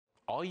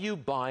Are you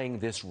buying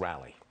this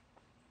rally?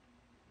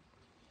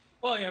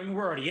 Well, yeah, I mean,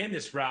 we're already in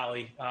this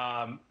rally.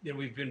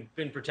 We've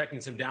been protecting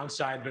some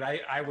downside, but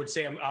I would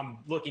say I'm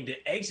looking to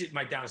exit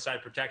my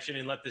downside protection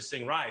and let this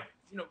thing ride.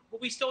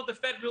 But we still have the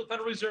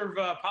Federal Reserve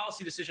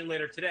policy decision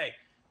later today.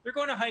 They're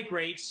going to hike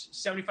rates,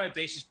 75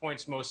 basis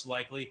points most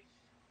likely.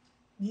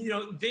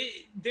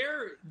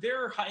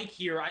 Their hike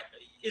here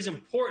is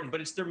important, but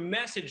it's their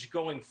message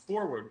going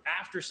forward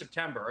after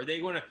September. Are they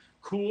going to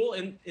cool?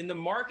 And the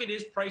market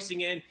is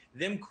pricing in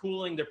them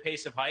cooling their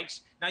pace of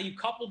hikes. Now you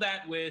couple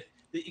that with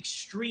the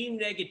extreme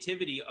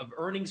negativity of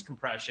earnings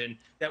compression,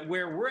 that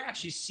where we're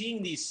actually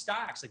seeing these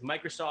stocks like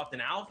Microsoft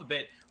and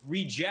Alphabet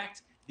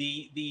reject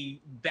the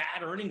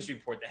bad earnings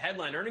report, the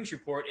headline earnings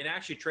report, and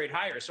actually trade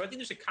higher. So I think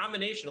there's a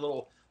combination, a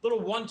little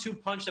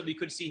 1-2 punch that we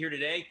could see here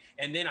today,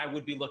 and then I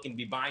would be looking to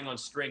be buying on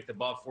strength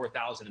above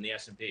 4,000 in the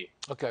S&P.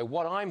 Okay,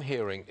 what I'm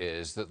hearing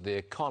is that the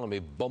economy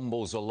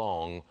bumbles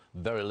along,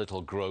 very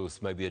little growth,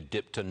 maybe a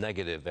dip to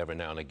negative every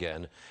now and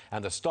again,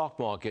 and the stock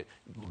market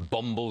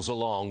bumbles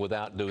along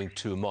without doing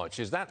too much.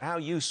 Is that how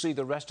you see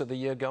the rest of the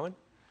year going?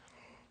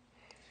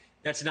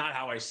 That's not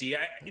how I see it.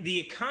 The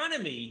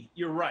economy,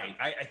 you're right.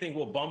 I think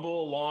we'll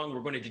bumble along. We're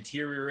going to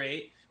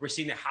deteriorate. We're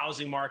seeing the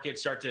housing market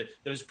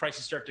those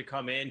prices start to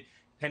come in.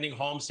 Pending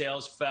home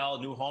sales fell.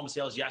 New home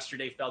sales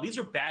yesterday fell. These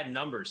are bad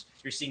numbers.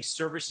 You're seeing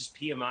services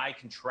PMI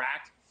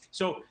contract.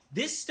 So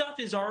this stuff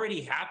is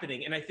already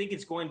happening, and I think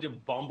it's going to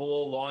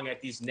bumble along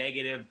at these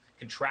negative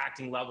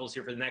contracting levels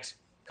here for the next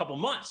couple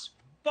months.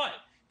 But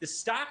the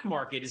stock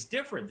market is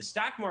different. The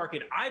stock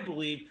market, I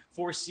believe,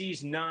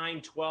 foresees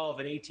 9, 12,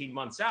 and 18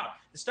 months out.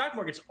 The stock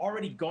market's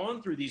already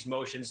gone through these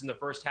motions in the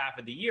first half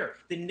of the year.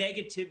 The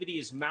negativity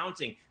is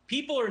mounting.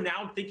 People are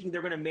now thinking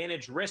they're going to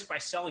manage risk by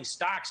selling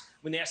stocks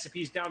when the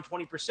S&P is down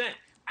 20%.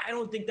 I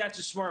don't think that's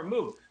a smart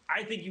move.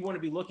 I think you want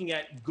to be looking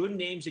at good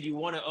names that you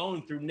want to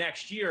own through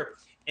next year.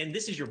 And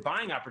this is your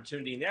buying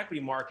opportunity in the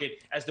equity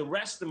market as the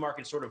rest of the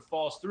market sort of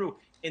falls through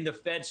and the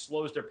Fed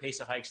slows their pace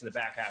of hikes in the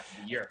back half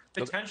of the year,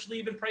 potentially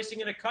even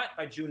pricing in a cut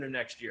by June of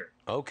next year.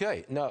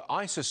 Okay. Now,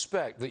 I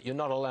suspect that you're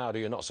not allowed or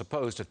you're not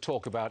supposed to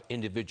talk about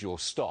individual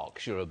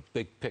stocks. You're a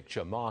big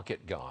picture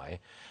market guy.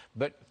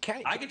 But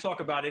I can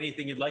talk about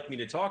anything you'd like me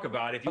to talk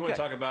about. If you want to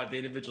talk about the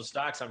individual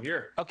stocks, I'm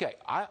here. Okay.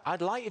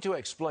 I'd like you to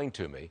explain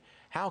to me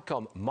how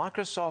come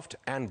Microsoft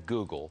and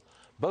Google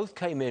both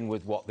came in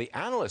with what the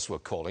analysts were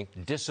calling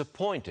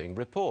disappointing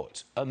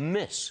reports, a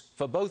miss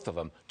for both of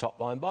them, top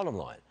line, bottom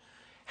line.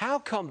 How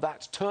come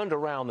that's turned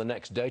around the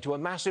next day to a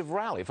massive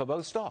rally for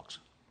both stocks?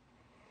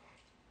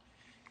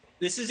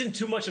 This isn't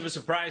too much of a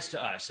surprise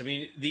to us. I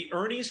mean, the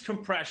earnings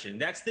compression,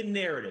 that's the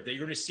narrative, that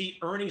you're going to see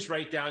earnings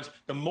write-downs.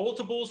 The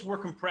multiples were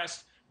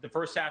compressed the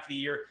first half of the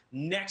year.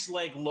 Next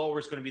leg lower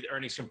is going to be the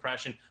earnings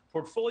compression.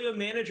 Portfolio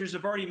managers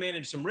have already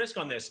managed some risk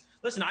on this.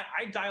 Listen,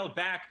 I dialed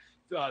back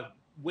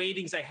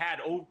weightings I had.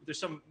 There's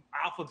some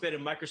Alphabet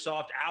and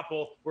Microsoft,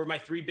 Apple were my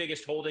 3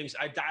 biggest holdings.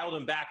 I dialed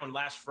them back on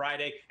last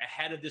Friday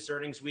ahead of this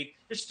earnings week.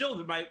 They're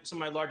still some of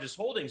my largest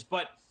holdings,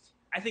 but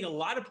I think a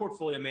lot of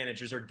portfolio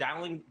managers are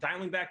dialing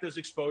back those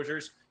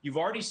exposures. You've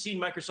already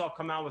seen Microsoft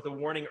come out with a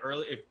warning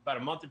about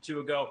a month or 2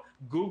 ago.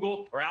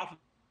 Google or Alphabet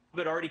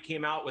already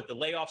came out with the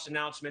layoffs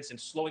announcements and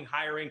slowing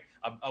hiring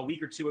a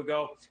week or 2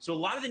 ago. So a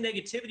lot of the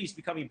negativity is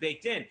becoming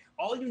baked in.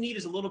 All you need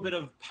is a little bit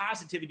of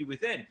positivity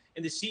within.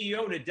 And the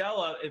CEO,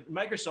 Nadella at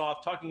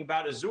Microsoft, talking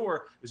about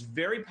Azure, was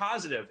very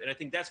positive. And I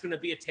think that's going to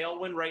be a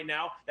tailwind right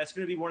now. That's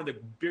going to be one of the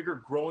bigger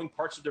growing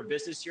parts of their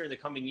business here in the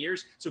coming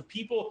years. So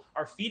people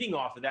are feeding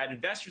off of that.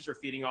 Investors are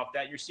feeding off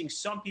that. You're seeing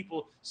some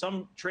people,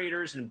 some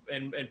traders and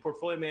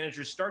portfolio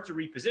managers start to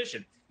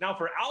reposition. Now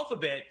for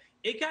Alphabet,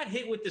 it got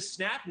hit with the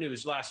Snap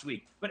news last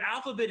week, but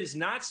Alphabet is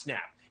not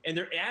Snap, and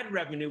their ad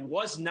revenue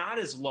was not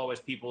as low as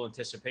people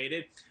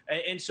anticipated.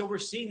 And so we're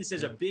seeing this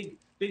as a big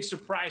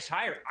surprise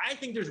higher. I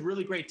think there's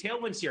really great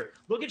tailwinds here.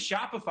 Look at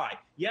Shopify.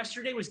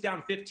 Yesterday was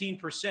down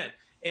 15%.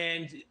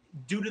 And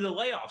due to the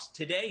layoffs,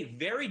 today,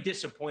 very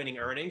disappointing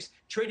earnings,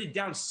 traded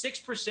down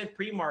 6%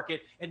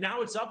 pre-market, and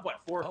now it's up,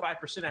 4 or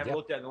 5%? I haven't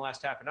looked at it in the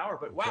last half an hour,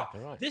 but wow,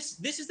 right. This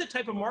is the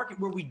type of market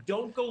where we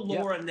don't go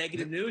lower on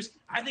negative news.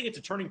 I think it's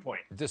a turning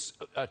point. This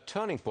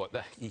turning point,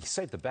 you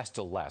saved the best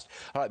till last.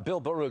 All right, Bill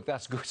Baruch,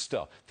 that's good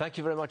stuff. Thank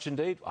you very much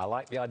indeed. I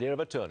like the idea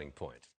of a turning point.